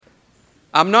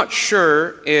I'm not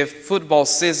sure if football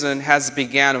season has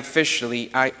begun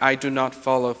officially. I do not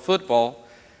follow football,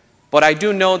 but I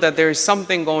do know that there is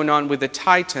something going on with the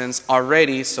Titans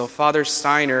already. So Father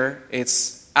Steiner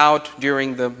is out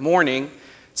during the morning.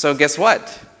 So guess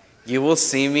what? You will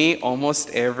see me almost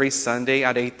every Sunday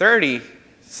at 8:30.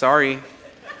 Sorry.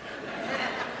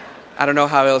 I don't know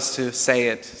how else to say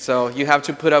it. So you have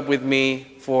to put up with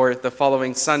me for the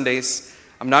following Sundays.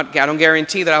 I don't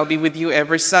guarantee that I'll be with you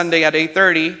every Sunday at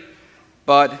 8:30,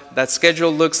 but that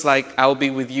schedule looks like I'll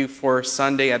be with you for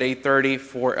Sunday at 8:30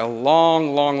 for a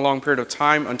long period of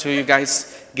time until you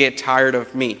guys get tired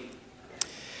of me.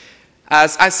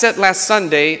 As I said last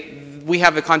Sunday, we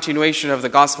have a continuation of the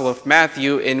Gospel of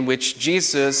Matthew in which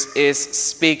Jesus is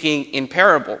speaking in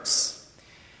parables.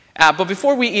 But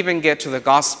before we even get to the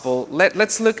Gospel,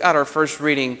 let's look at our first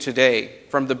reading today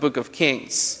from the book of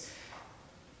Kings.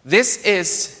 This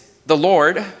is the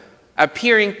Lord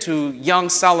appearing to young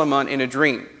Solomon in a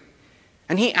dream.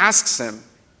 And he asks him,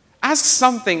 ask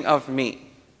something of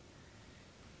me.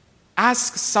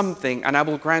 Ask something and I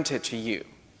will grant it to you.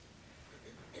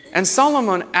 And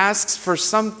Solomon asks for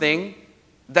something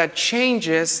that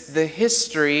changes the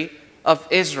history of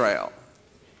Israel.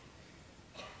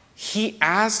 He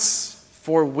asks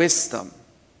for wisdom.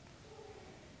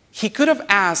 He could have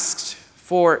asked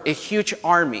for a huge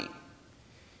army.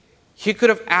 He could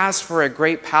have asked for a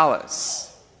great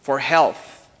palace, for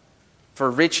health,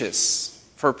 for riches,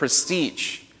 for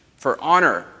prestige, for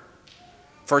honor,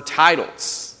 for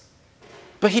titles.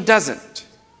 But he doesn't.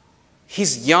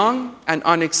 He's young and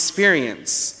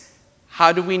unexperienced.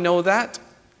 How do we know that?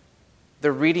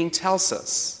 The reading tells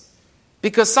us.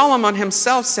 Because Solomon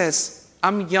himself says,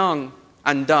 I'm young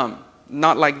and dumb.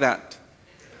 Not like that.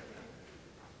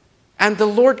 And the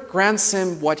Lord grants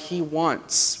him what he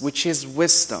wants, which is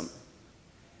wisdom.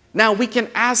 Now we can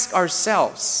ask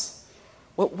ourselves,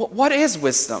 what is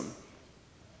wisdom?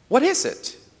 What is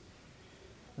it?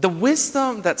 The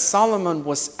wisdom that Solomon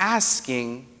was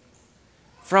asking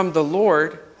from the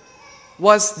Lord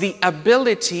was the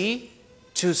ability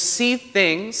to see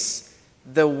things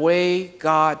the way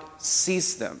God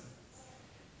sees them.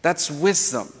 That's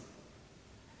wisdom.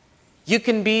 You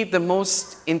can be the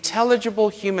most intelligible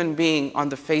human being on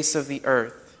the face of the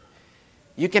earth.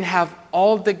 You can have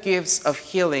all the gifts of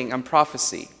healing and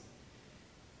prophecy.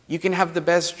 You can have the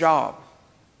best job,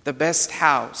 the best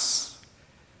house.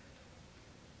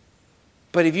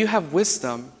 But if you have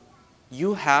wisdom,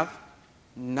 you have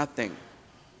nothing.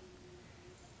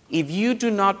 If you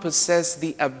do not possess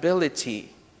the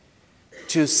ability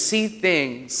to see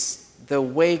things the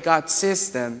way God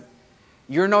sees them,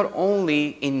 you're not only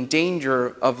in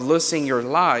danger of losing your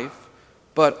life,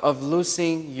 but of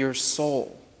losing your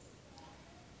soul.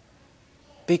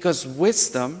 Because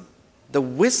wisdom, the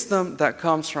wisdom that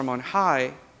comes from on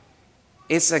high,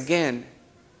 is again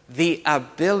the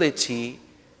ability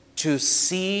to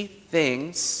see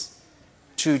things,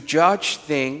 to judge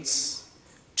things,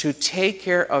 to take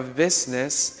care of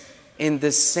business in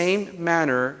the same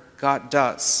manner God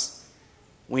does.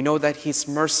 We know that He's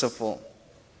merciful,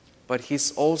 but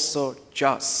He's also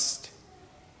just.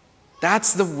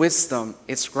 That's the wisdom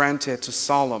it's granted to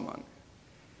Solomon.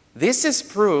 This is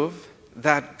proof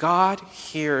that God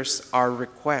hears our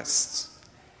requests.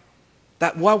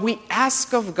 That what we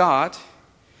ask of God,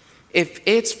 if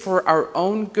it's for our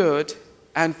own good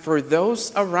and for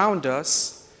those around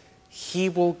us, He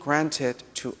will grant it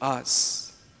to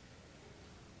us.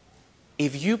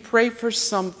 If you pray for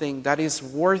something that is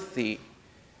worthy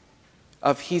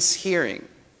of His hearing,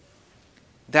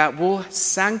 that will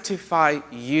sanctify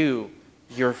you,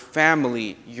 your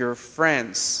family, your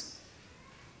friends,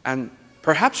 and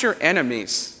perhaps your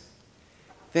enemies,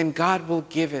 then God will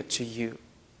give it to you.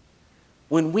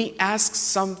 When we ask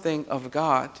something of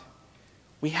God,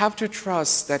 we have to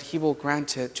trust that He will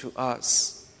grant it to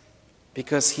us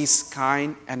because He's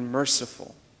kind and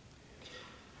merciful.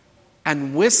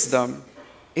 And wisdom,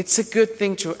 it's a good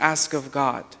thing to ask of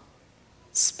God,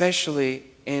 especially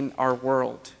in our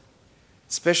world,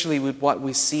 especially with what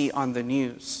we see on the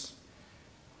news.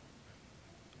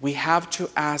 We have to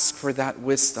ask for that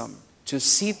wisdom, to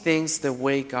see things the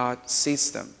way God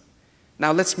sees them.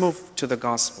 Now let's move to the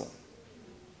gospel.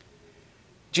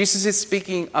 Jesus is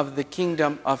speaking of the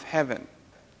kingdom of heaven.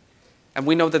 And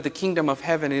we know that the kingdom of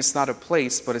heaven is not a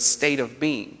place, but a state of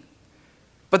being.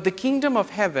 But the kingdom of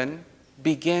heaven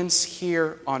begins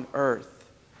here on earth.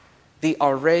 The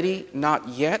already not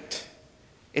yet,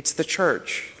 it's the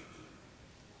church.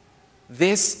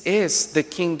 This is the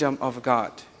kingdom of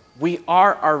God. We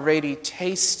are already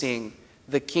tasting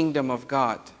the kingdom of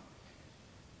God.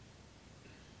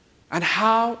 And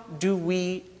how do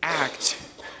we act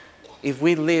if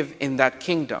we live in that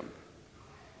kingdom?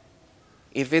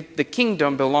 If the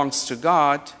kingdom belongs to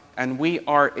God and we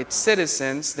are its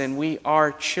citizens, then we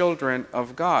are children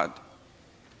of God.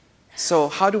 So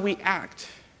how do we act?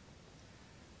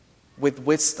 With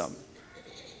wisdom.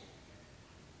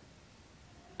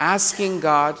 Asking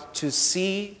God to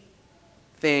see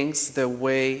things the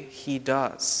way He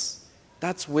does.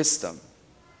 That's wisdom.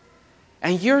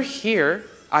 And you're here,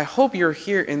 I hope you're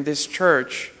here in this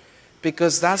church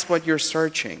because that's what you're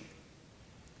searching.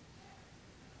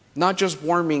 Not just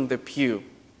warming the pew.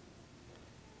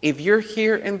 If you're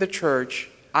here in the church,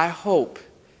 I hope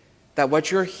that what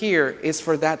you're here is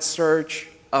for that search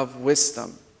of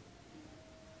wisdom.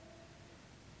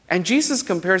 And Jesus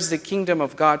compares the kingdom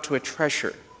of God to a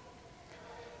treasure.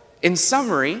 In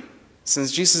summary,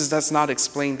 since Jesus does not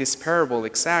explain this parable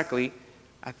exactly,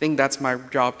 I think that's my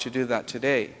job to do that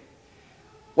today.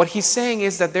 What he's saying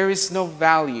is that there is no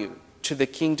value to the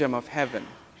kingdom of heaven.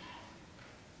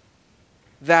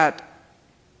 That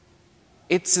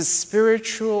it's a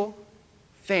spiritual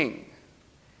thing.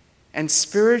 And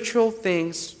spiritual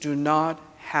things do not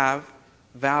have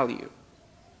value.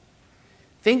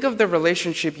 Think of the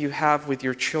relationship you have with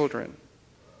your children,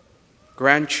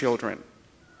 grandchildren,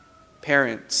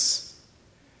 parents.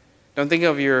 Don't think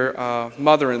of your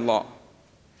mother-in-law.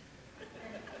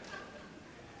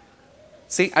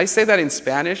 See, I say that in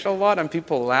Spanish a lot and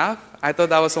people laugh. I thought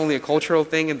that was only a cultural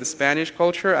thing in the Spanish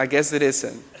culture. I guess it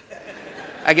isn't.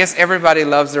 I guess everybody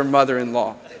loves their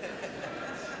mother-in-law.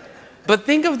 But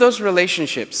think of those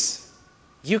relationships.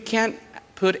 You can't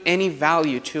put any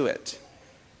value to it.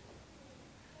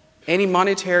 Any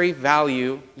monetary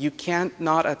value, you can't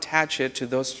not attach it to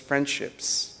those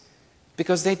friendships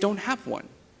because they don't have one.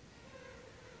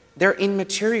 They're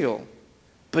immaterial,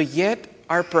 but yet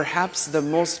are perhaps the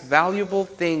most valuable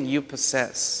thing you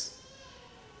possess.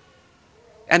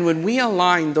 And when we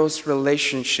align those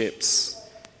relationships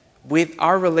with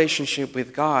our relationship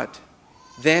with God,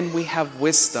 then we have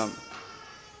wisdom.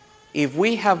 If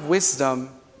we have wisdom,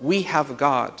 we have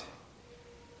God.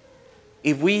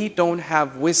 If we don't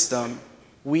have wisdom,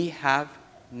 we have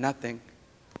nothing.